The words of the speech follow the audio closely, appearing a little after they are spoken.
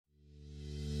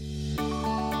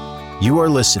You are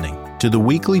listening to the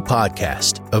weekly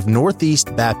podcast of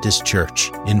Northeast Baptist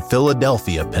Church in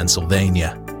Philadelphia,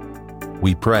 Pennsylvania.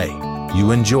 We pray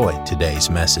you enjoy today's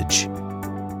message.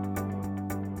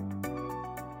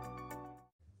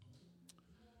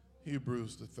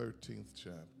 Hebrews, the 13th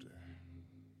chapter.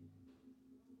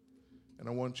 And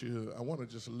I want to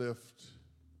just lift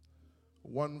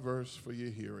one verse for your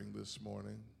hearing this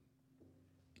morning.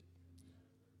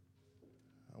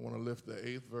 I want to lift the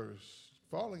 8th verse.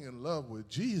 Falling in love with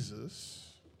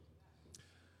Jesus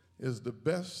is the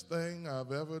best thing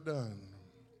I've ever done.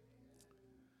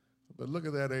 But look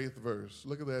at that 8th verse.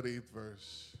 Look at that 8th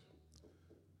verse.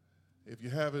 If you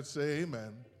have it, say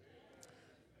amen.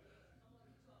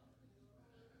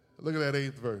 Look at that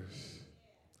 8th verse.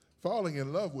 Falling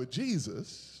in love with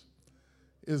Jesus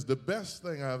is the best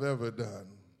thing I've ever done.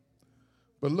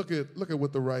 But look at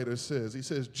what the writer says. He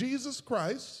says, Jesus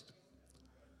Christ,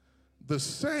 the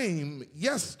same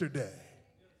yesterday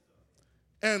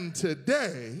and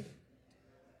today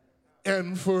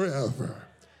and forever.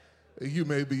 You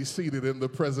may be seated in the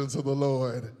presence of the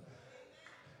Lord.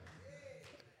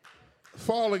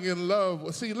 Falling in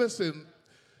love. See, listen,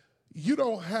 you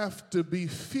don't have to be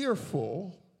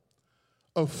fearful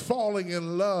of falling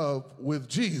in love with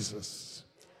Jesus,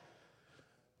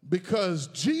 because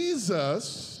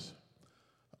Jesus,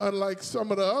 unlike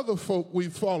some of the other folk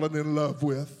we've fallen in love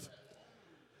with,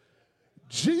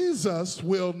 Jesus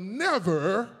will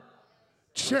never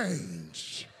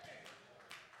change.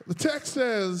 The text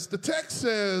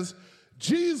says,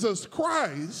 Jesus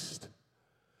Christ,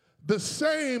 the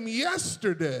same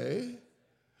yesterday,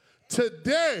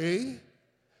 today,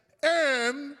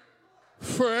 and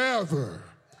forever.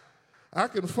 I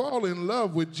can fall in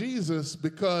love with Jesus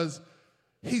because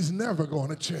he's never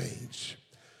going to change.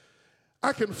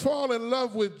 I can fall in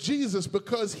love with Jesus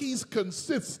because he's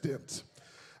consistent.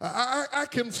 I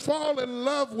can fall in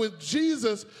love with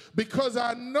Jesus because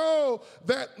I know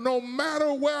that no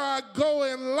matter where I go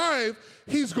in life,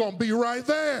 he's going to be right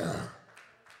there.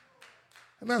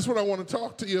 And that's what I want to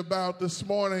talk to you about this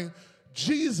morning.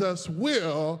 Jesus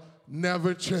will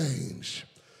never change.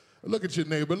 Look at your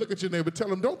neighbor. Look at your neighbor.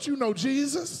 Tell him, don't you know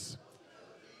Jesus?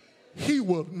 He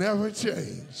will never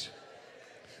change.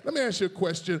 Let me ask you a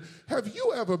question. Have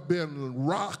you ever been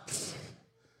rocked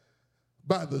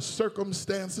by the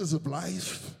circumstances of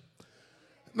life?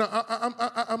 Now,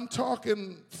 I'm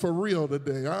talking for real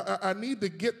today. I need to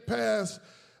get past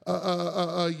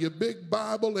your big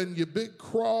Bible and your big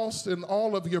cross and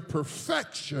all of your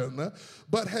perfection,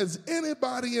 but has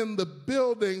anybody in the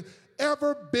building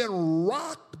ever been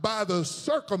rocked by the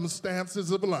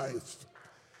circumstances of life?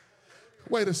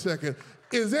 Wait a second.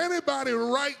 Is anybody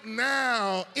right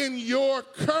now in your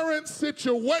current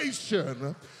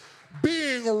situation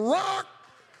being rocked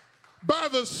by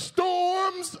the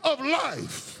storms of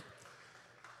life?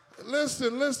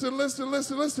 Listen.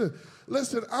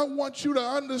 Listen, I want you to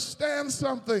understand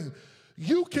something.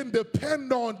 You can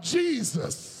depend on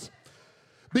Jesus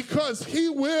because he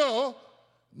will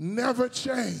never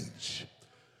change.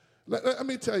 Let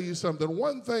me tell you something.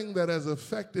 One thing that has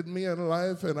affected me in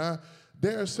life, and I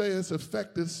dare say it's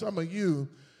affected some of you,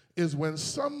 is when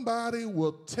somebody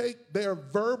will take their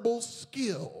verbal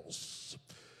skills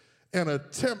and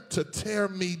attempt to tear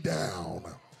me down.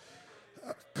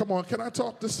 Come on, can I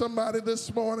talk to somebody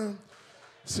this morning?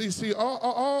 See,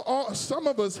 some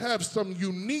of us have some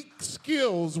unique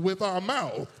skills with our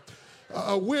mouth.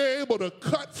 We're able to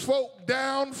cut folk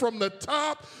down from the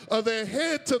top of their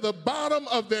head to the bottom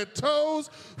of their toes.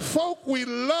 Folk we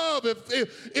love,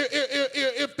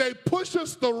 if they push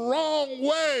us the wrong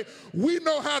way, we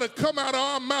know how to come out of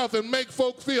our mouth and make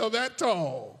folk feel that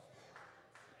tall.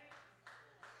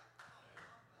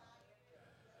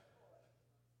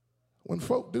 When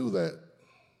folk do that,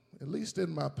 at least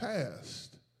in my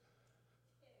past,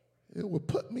 it would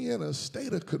put me in a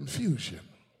state of confusion.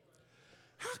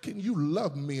 How can you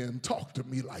love me and talk to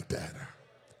me like that?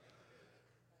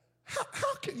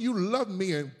 How can you love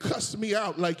me and cuss me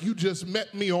out like you just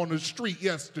met me on the street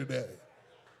yesterday?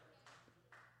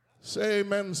 Say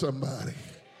amen, somebody.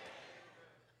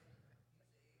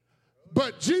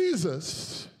 But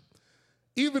Jesus,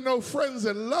 even though friends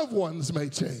and loved ones may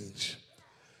change,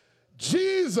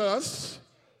 Jesus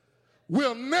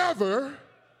will never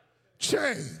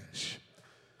change.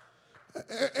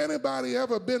 Anybody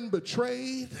ever been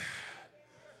betrayed?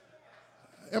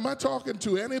 Am I talking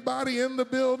to anybody in the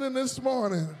building this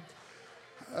morning?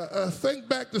 Think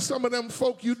back to some of them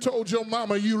folk you told your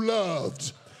mama you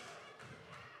loved.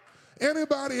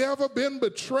 Anybody ever been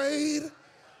betrayed?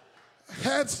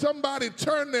 Had somebody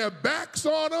turn their backs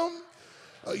on them?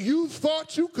 You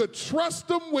thought you could trust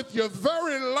them with your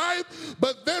very life,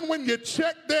 but then when you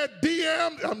check their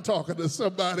DM, I'm talking to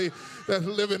somebody that's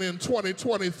living in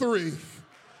 2023,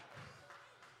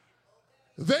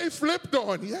 they flipped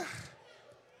on you.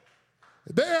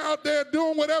 They're out there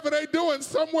doing whatever they're doing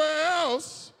somewhere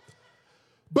else.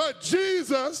 But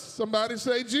Jesus, somebody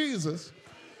say Jesus,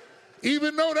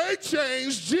 even though they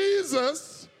changed,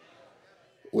 Jesus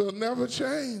will never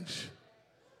change.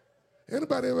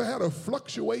 Anybody ever had a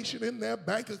fluctuation in their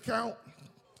bank account?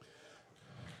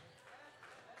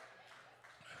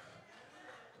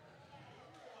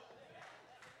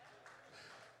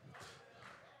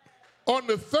 On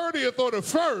the 30th or the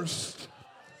 1st,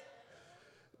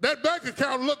 that bank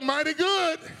account looked mighty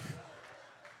good.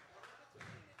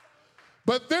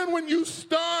 But then when you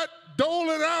start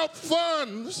doling out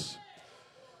funds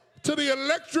to the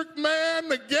electric man,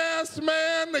 the gas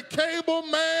man, the cable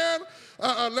man,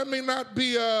 let me not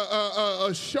be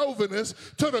a chauvinist,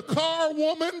 to the car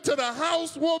woman, to the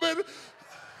house woman,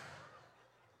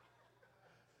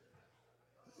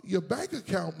 your bank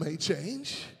account may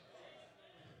change.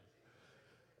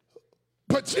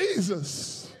 But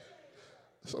Jesus,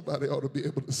 somebody ought to be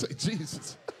able to say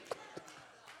Jesus.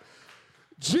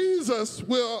 Jesus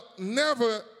will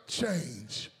never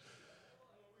change.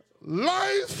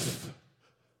 Life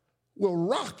will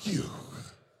rock you.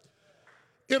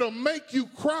 It'll make you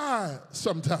cry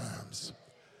sometimes.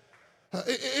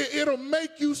 It'll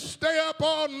make you stay up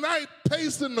all night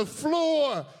pacing the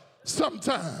floor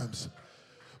sometimes.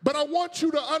 But I want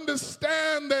you to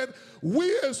understand that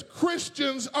we as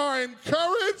Christians are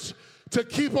encouraged to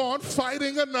keep on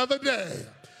fighting another day,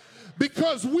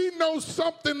 because we know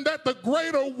something that the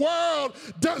greater world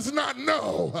does not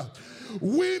know.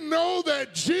 We know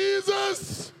that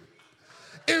Jesus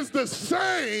is the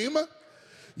same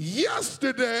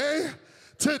yesterday,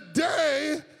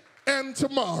 today, and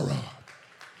tomorrow.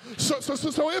 So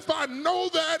if I know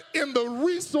that in the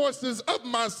resources of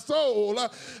my soul,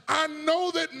 I know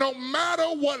that no matter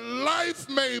what life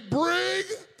may bring,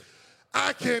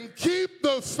 I can keep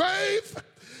the faith,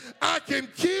 I can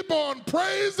keep on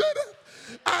praising,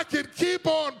 I can keep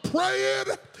on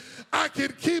praying, I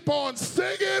can keep on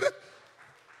singing,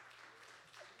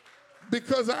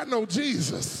 because I know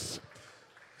Jesus.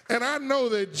 And I know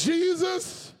that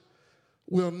Jesus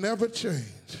will never change.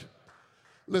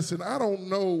 Listen, I don't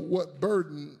know what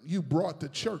burden you brought to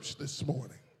church this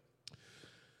morning.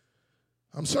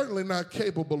 I'm certainly not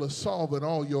capable of solving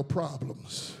all your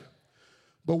problems.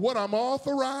 But what I'm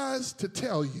authorized to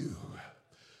tell you,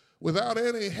 without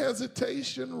any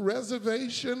hesitation,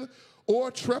 reservation,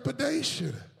 or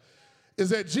trepidation, is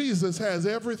that Jesus has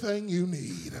everything you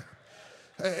need.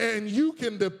 And you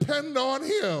can depend on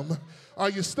him. Are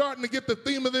you starting to get the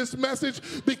theme of this message?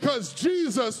 Because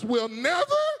Jesus will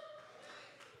never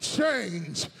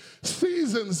change.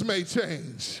 Seasons may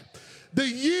change. The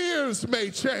years may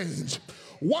change.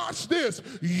 Watch this,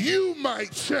 you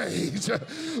might change.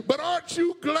 But aren't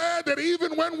you glad that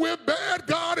even when we're bad,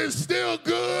 God is still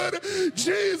good?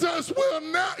 Jesus will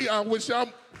not.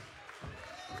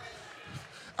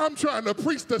 I'm trying to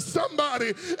preach to somebody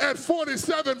at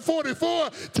 4744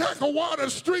 Tackawatta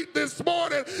Street this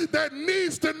morning that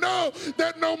needs to know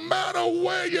that no matter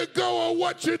where you go or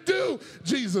what you do,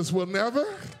 Jesus will never.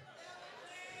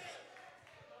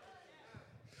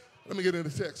 Let me get into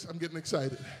the text. I'm getting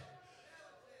excited.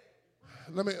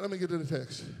 Let me get to the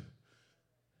text.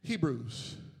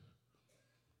 Hebrews.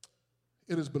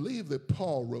 It is believed that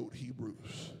Paul wrote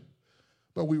Hebrews,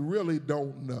 but we really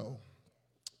don't know.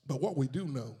 But what we do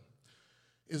know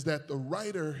is that the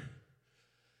writer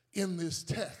in this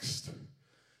text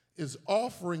is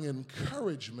offering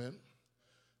encouragement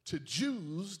to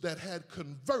Jews that had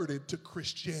converted to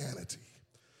Christianity.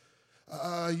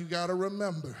 You got to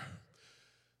remember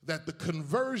that the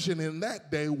conversion in that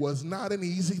day was not an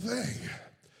easy thing,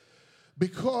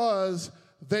 because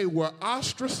they were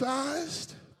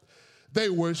ostracized, they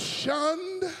were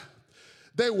shunned,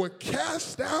 they were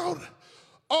cast out,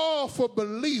 all for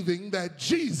believing that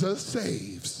Jesus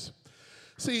saves.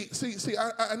 See,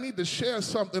 I need to share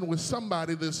something with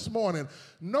somebody this morning.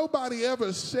 Nobody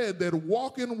ever said that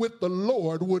walking with the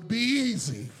Lord would be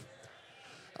easy.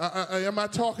 Am I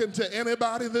talking to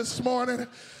anybody this morning?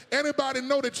 Anybody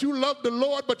know that you love the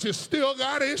Lord, but you still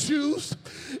got issues?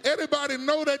 Anybody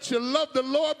know that you love the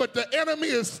Lord, but the enemy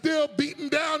is still beating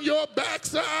down your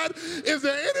backside? Is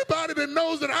there anybody that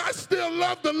knows that I still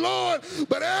love the Lord,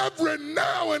 but every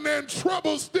now and then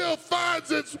trouble still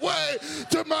finds its way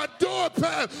to my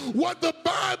doorpath? What the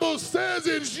Bible says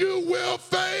is you will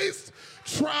face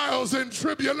trials and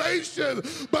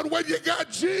tribulations. But when you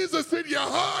got Jesus in your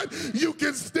heart, you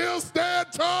can still stand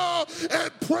tall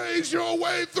and praise your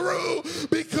way through,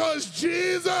 because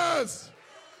Jesus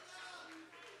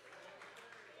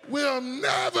will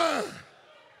never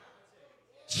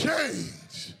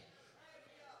change.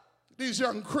 These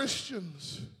young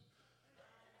Christians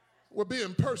were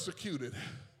being persecuted.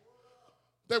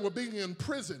 They were being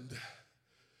imprisoned,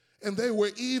 and they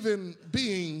were even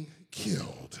being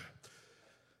killed.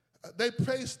 They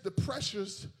faced the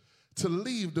pressures to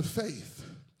leave the faith.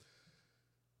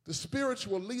 The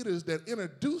spiritual leaders that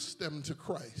introduced them to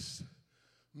Christ,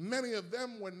 many of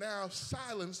them were now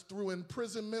silenced through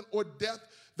imprisonment or death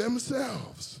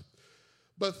themselves.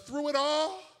 But through it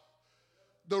all,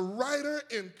 the writer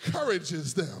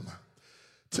encourages them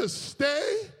to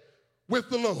stay with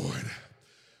the Lord.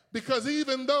 Because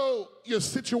even though your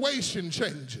situation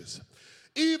changes,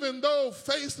 even though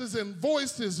faces and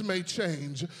voices may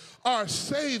change, our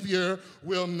Savior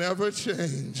will never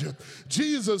change.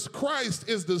 Jesus Christ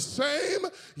is the same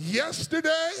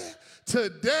yesterday,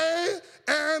 today,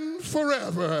 and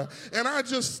forever. And I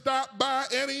just stopped by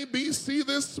NEBC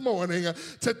this morning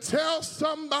to tell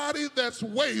somebody that's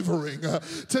wavering,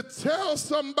 to tell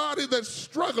somebody that's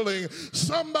struggling,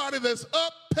 somebody that's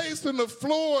up pacing the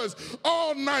floors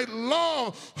all night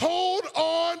long, hold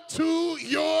on to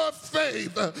your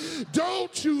faith.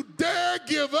 Don't you dare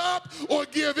give up or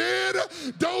give in.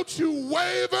 Don't you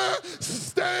waver.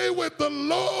 Stay with the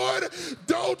Lord.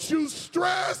 Don't you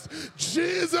stress.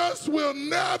 Jesus will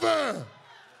never.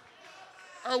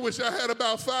 I wish I had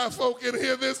about 5 folk in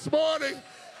here this morning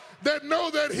that know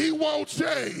that he won't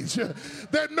change,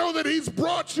 that know that he's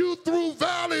brought you through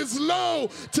valleys low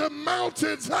to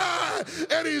mountains high,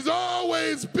 and he's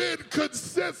always been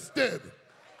consistent.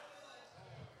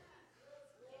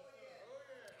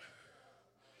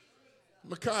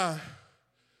 Micah,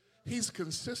 he's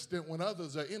consistent when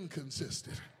others are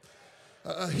inconsistent.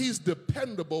 He's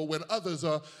dependable when others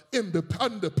are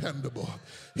undependable.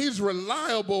 He's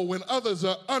reliable when others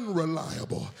are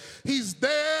unreliable. He's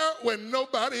there when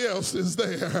nobody else is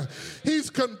there.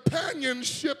 He's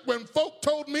companionship when folk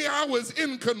told me I was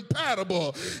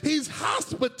incompatible. He's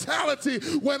hospitality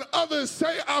when others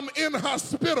say I'm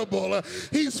inhospitable.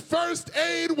 He's first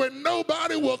aid when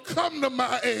nobody will come to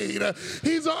my aid.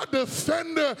 He's our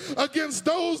defender against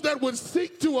those that would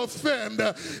seek to offend.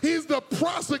 He's the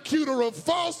prosecutor of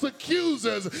false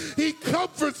accusers. He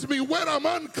comforts me when I'm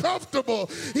uncomfortable.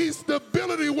 He's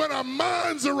stability when our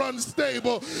minds are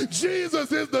unstable. Jesus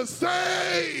is the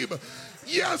same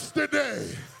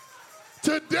yesterday,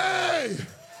 today,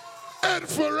 and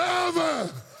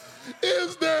forever.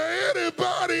 Is there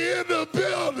anybody in the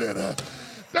building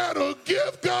that'll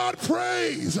give God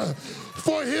praise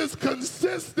for his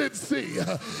consistency,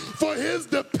 for his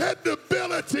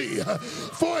dependability,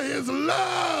 for his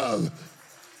love?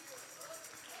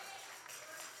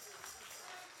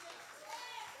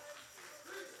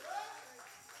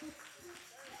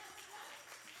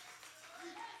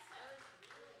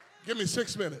 Give me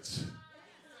 6 minutes.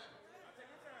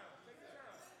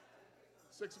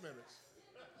 6 minutes.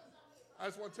 I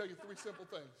just want to tell you 3 simple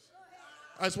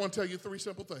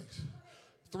things.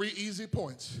 3 easy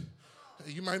points.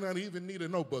 You might not even need a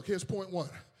notebook. Here's point 1.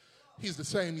 He's the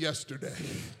same yesterday.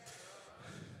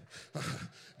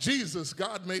 Jesus,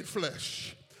 God made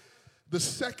flesh. The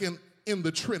second in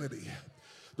the Trinity.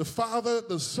 The Father,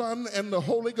 the Son, and the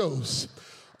Holy Ghost,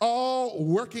 all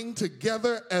working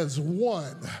together as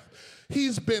one.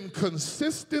 He's been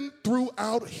consistent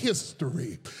throughout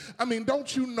history. I mean,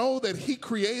 don't you know that he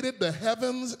created the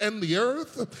heavens and the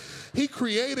earth? He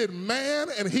created man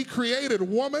and he created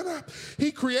woman.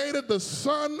 He created the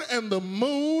sun and the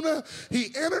moon.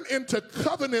 He entered into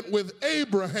covenant with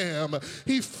Abraham.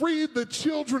 He freed the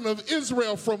children of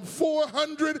Israel from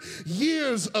 400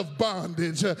 years of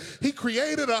bondage. He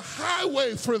created a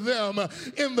highway for them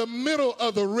in the middle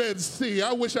of the Red Sea.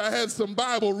 I wish I had some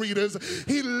Bible readers.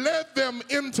 He led them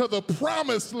into the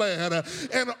promised land,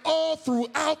 and all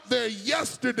throughout their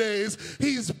yesterdays,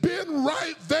 he's been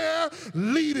right there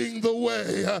leading the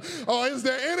way. Or is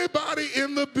there anybody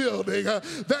in the building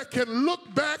that can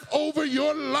look back over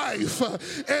your life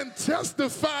and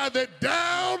testify that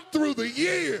down through the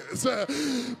years,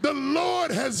 the Lord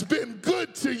has been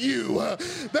good to you,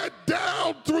 that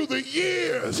down through the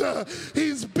years,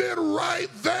 he's been right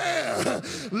there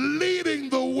leading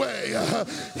the way? way.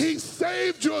 He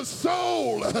saved your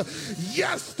soul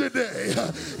yesterday.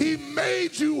 He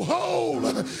made you whole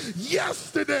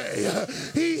yesterday.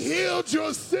 He healed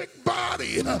your sick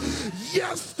body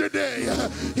yesterday.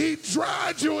 He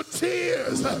dried your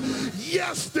tears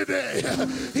yesterday.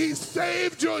 He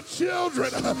saved your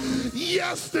children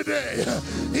yesterday.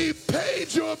 He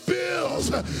paid your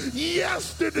bills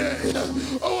yesterday.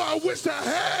 Oh, I wish I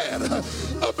had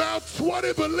about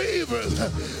 20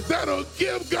 believers that'll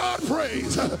give God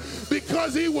praise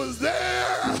because he was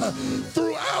there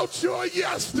throughout your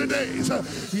yesterdays.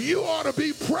 You ought to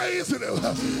be praising him.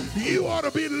 You ought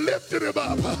to be lifting him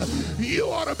up. You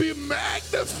ought to be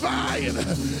magnifying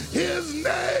his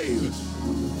name.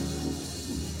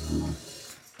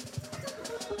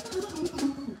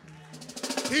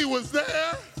 He was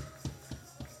there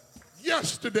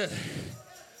yesterday.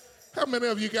 How many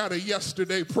of you got a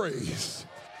yesterday praise?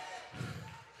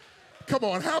 Come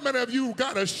on, how many of you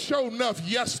got a show enough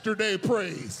yesterday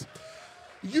praise?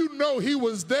 You know he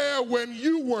was there when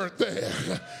you weren't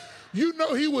there. You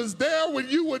know he was there when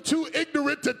you were too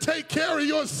ignorant to take care of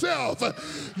yourself.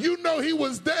 You know he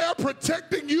was there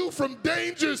protecting you from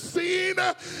danger seen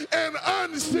and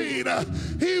unseen.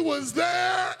 He was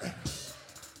there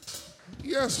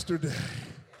yesterday.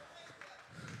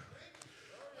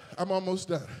 I'm almost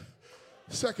done.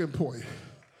 Second point.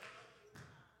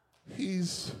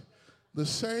 He's the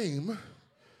same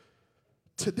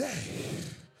today.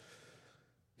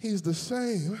 He's the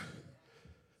same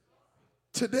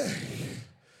today.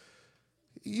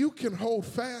 You can hold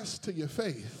fast to your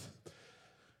faith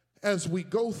as we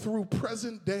go through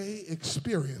present day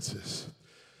experiences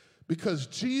because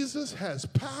Jesus has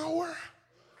power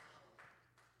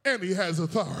and he has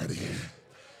authority.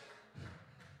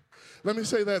 Let me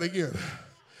say that again.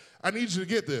 I need you to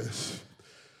get this.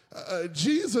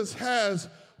 Jesus has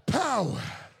power.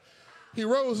 He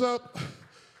rose up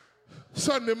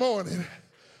Sunday morning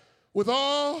with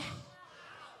all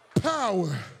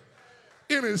power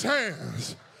in his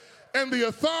hands and the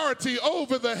authority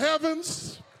over the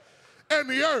heavens and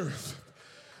the earth.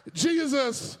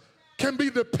 Jesus can be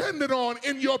depended on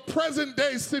in your present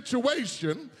day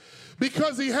situation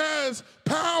because he has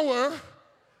power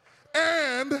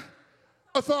and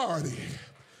authority.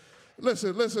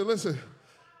 Listen.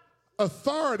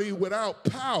 Authority without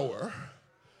power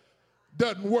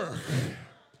doesn't work.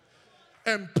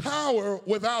 And power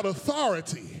without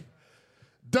authority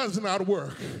does not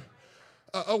work.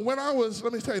 Let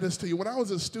me tell you this to you. When I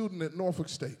was a student at Norfolk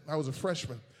State, I was a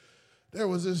freshman, there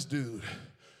was this dude.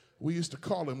 We used to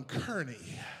call him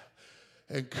Kearney.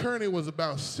 And Kearney was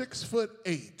about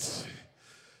 6'8",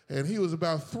 and he was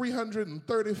about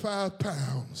 335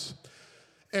 pounds.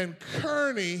 And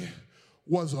Kearney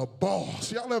was a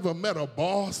boss. Y'all ever met a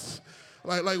boss?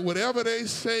 Like whatever they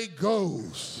say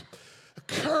goes.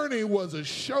 Kearney was a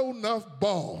show-enough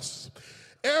boss.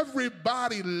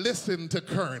 Everybody listened to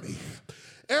Kearney.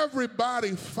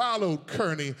 Everybody followed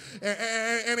Kearney.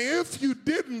 And if you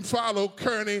didn't follow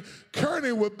Kearney,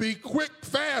 Kearney would be quick,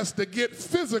 fast to get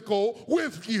physical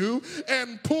with you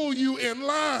and pull you in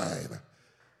line.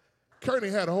 Kearney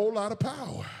had a whole lot of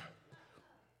power.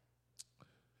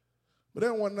 But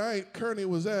then one night, Kearney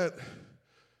was at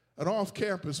an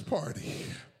off-campus party.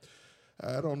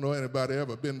 I don't know anybody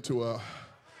ever been to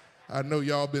I know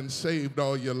y'all been saved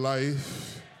all your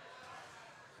life.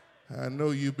 I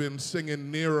know you've been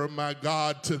singing Nearer My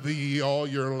God to Thee all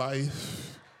your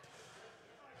life.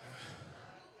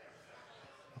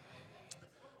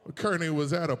 Kearney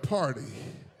was at a party.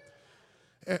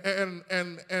 And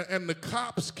the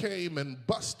cops came and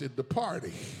busted the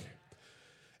party.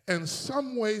 And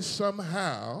some way,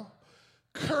 somehow,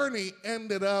 Kearney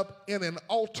ended up in an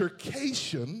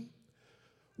altercation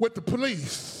with the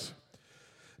police.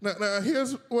 Now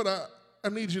here's what I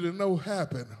need you to know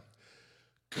happened.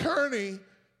 Kearney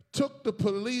took the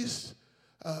police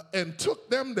and took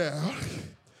them down.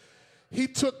 He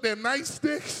took their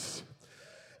nightsticks,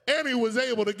 and he was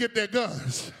able to get their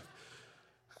guns.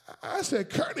 I said,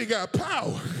 Kearney got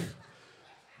power.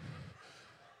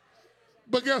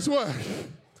 But guess what?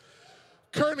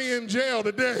 Kearney in jail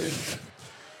today.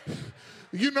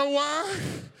 You know why?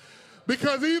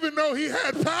 Because even though he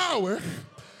had power,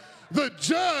 the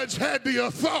judge had the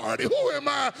authority. Who am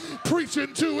I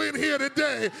preaching to in here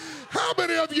today? How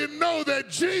many of you know that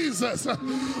Jesus,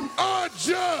 our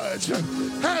judge,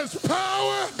 has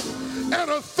power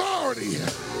and authority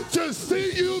to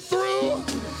see you through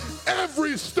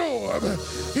every storm?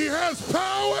 He has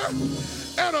power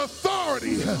and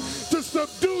authority to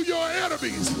subdue your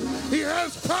enemies. He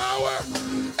has power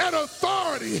and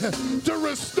authority to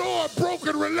restore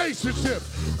broken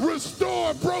relationships,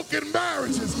 restore broken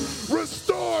marriages,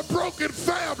 restore broken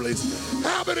families.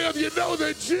 How many of you know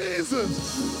that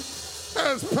Jesus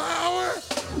has power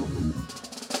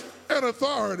and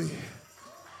authority?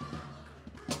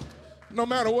 No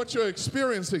matter what you're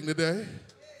experiencing today,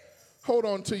 hold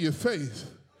on to your faith,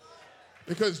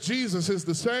 because Jesus is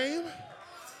the same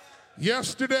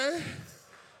yesterday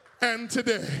and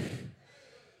today.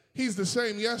 He's the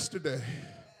same yesterday.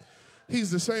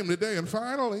 He's the same today. And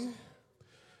finally,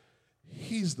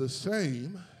 he's the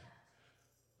same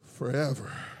forever.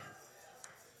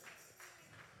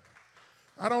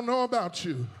 I don't know about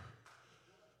you,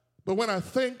 but when I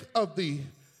think of the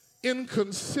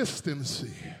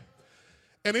inconsistency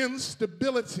and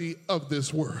instability of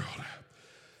this world,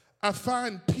 I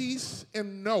find peace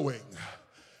in knowing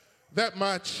that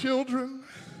my children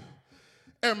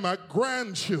and my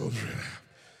grandchildren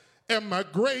and my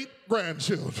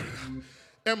great-grandchildren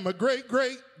and my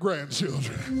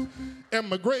great-great-grandchildren and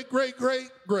my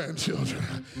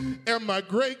great-great-great-grandchildren and my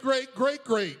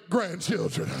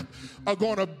great-great-great-great-grandchildren are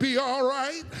going to be all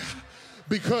right,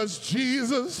 because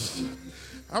Jesus,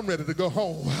 I'm ready to go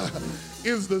home,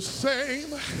 is the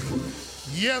same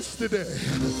yesterday,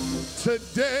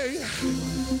 today,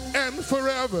 and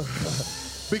forever.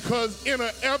 Because in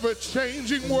an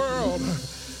ever-changing world,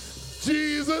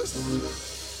 Jesus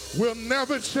will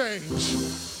never change.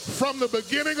 From the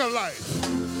beginning of life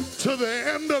to the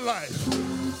end of life,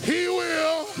 he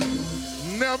will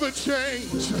never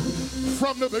change.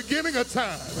 From the beginning of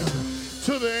time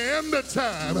to the end of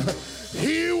time,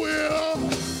 he will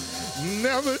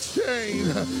never change.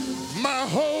 My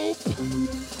hope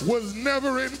was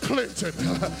never in Clinton,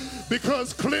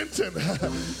 because Clinton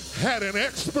had an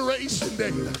expiration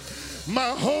date. My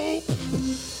hope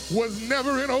was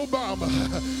never in Obama,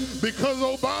 because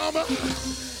Obama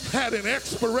had an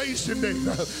expiration date.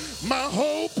 My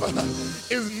hope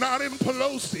is not in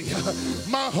Pelosi.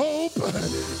 My hope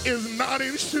is not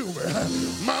in Schumer.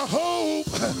 My hope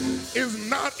is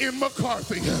not in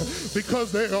McCarthy,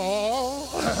 because they all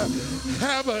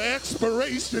have an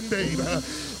expiration date.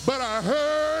 But I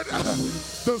heard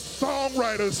the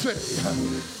songwriter say,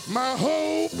 my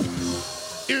hope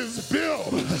is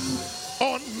built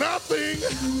on nothing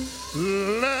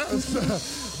less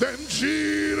than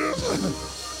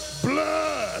Jesus'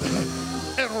 blood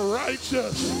and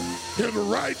righteousness.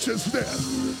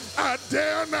 I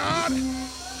dare not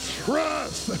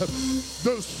trust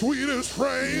the sweetest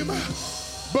frame,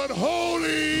 but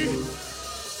holy,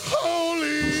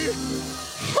 holy,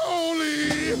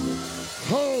 holy,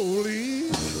 holy,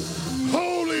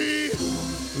 holy,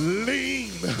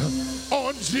 lean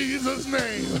on Jesus'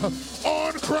 name,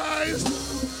 on Christ,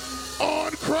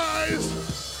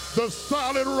 the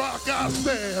solid rock I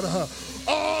stand.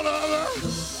 All other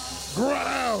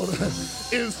ground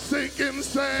is sinking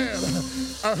sand.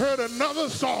 I heard another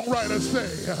songwriter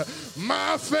say,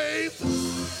 my faith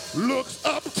looks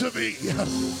up to thee,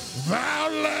 thou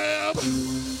Lamb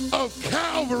of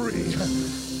Calvary,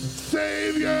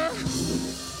 Savior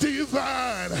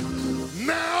divine.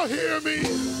 Now hear me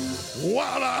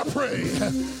while I pray.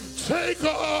 Take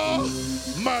all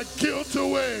my guilt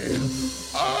away.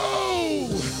 Oh,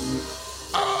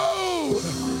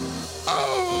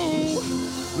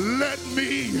 let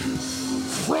me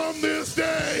from this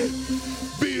day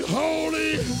be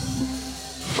holy,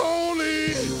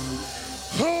 holy,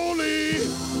 holy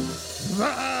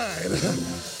thine.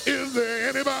 Is there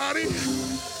anybody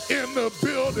in the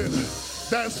building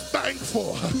that's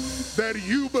thankful that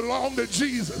you belong to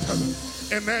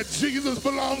Jesus and that Jesus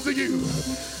belongs to you?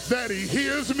 That he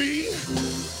hears me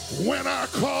when I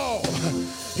call.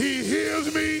 He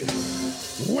hears me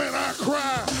when I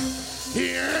cry.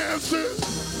 He answers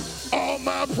all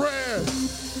my prayers,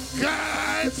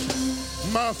 guides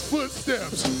my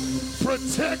footsteps,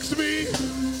 protects me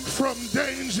from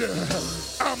danger.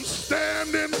 I'm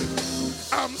standing,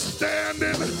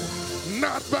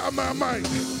 not by my might,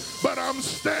 but I'm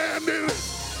standing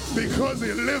because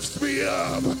he lifts me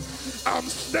up. I'm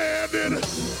standing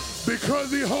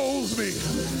because he holds me.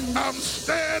 I'm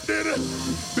standing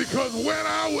because when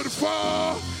I would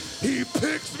fall, he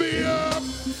picks me up.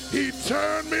 He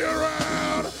turned me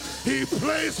around. He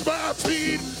placed my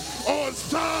feet on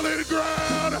solid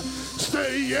ground.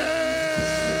 Say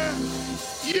yeah,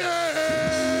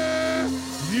 yeah,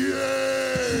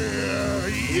 yeah,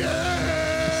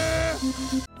 yeah.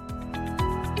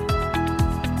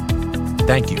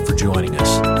 Thank you for joining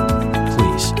us.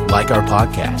 Please like our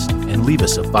podcast and leave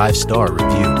us a 5-star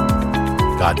review.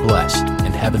 God bless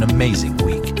and Have an amazing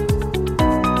week.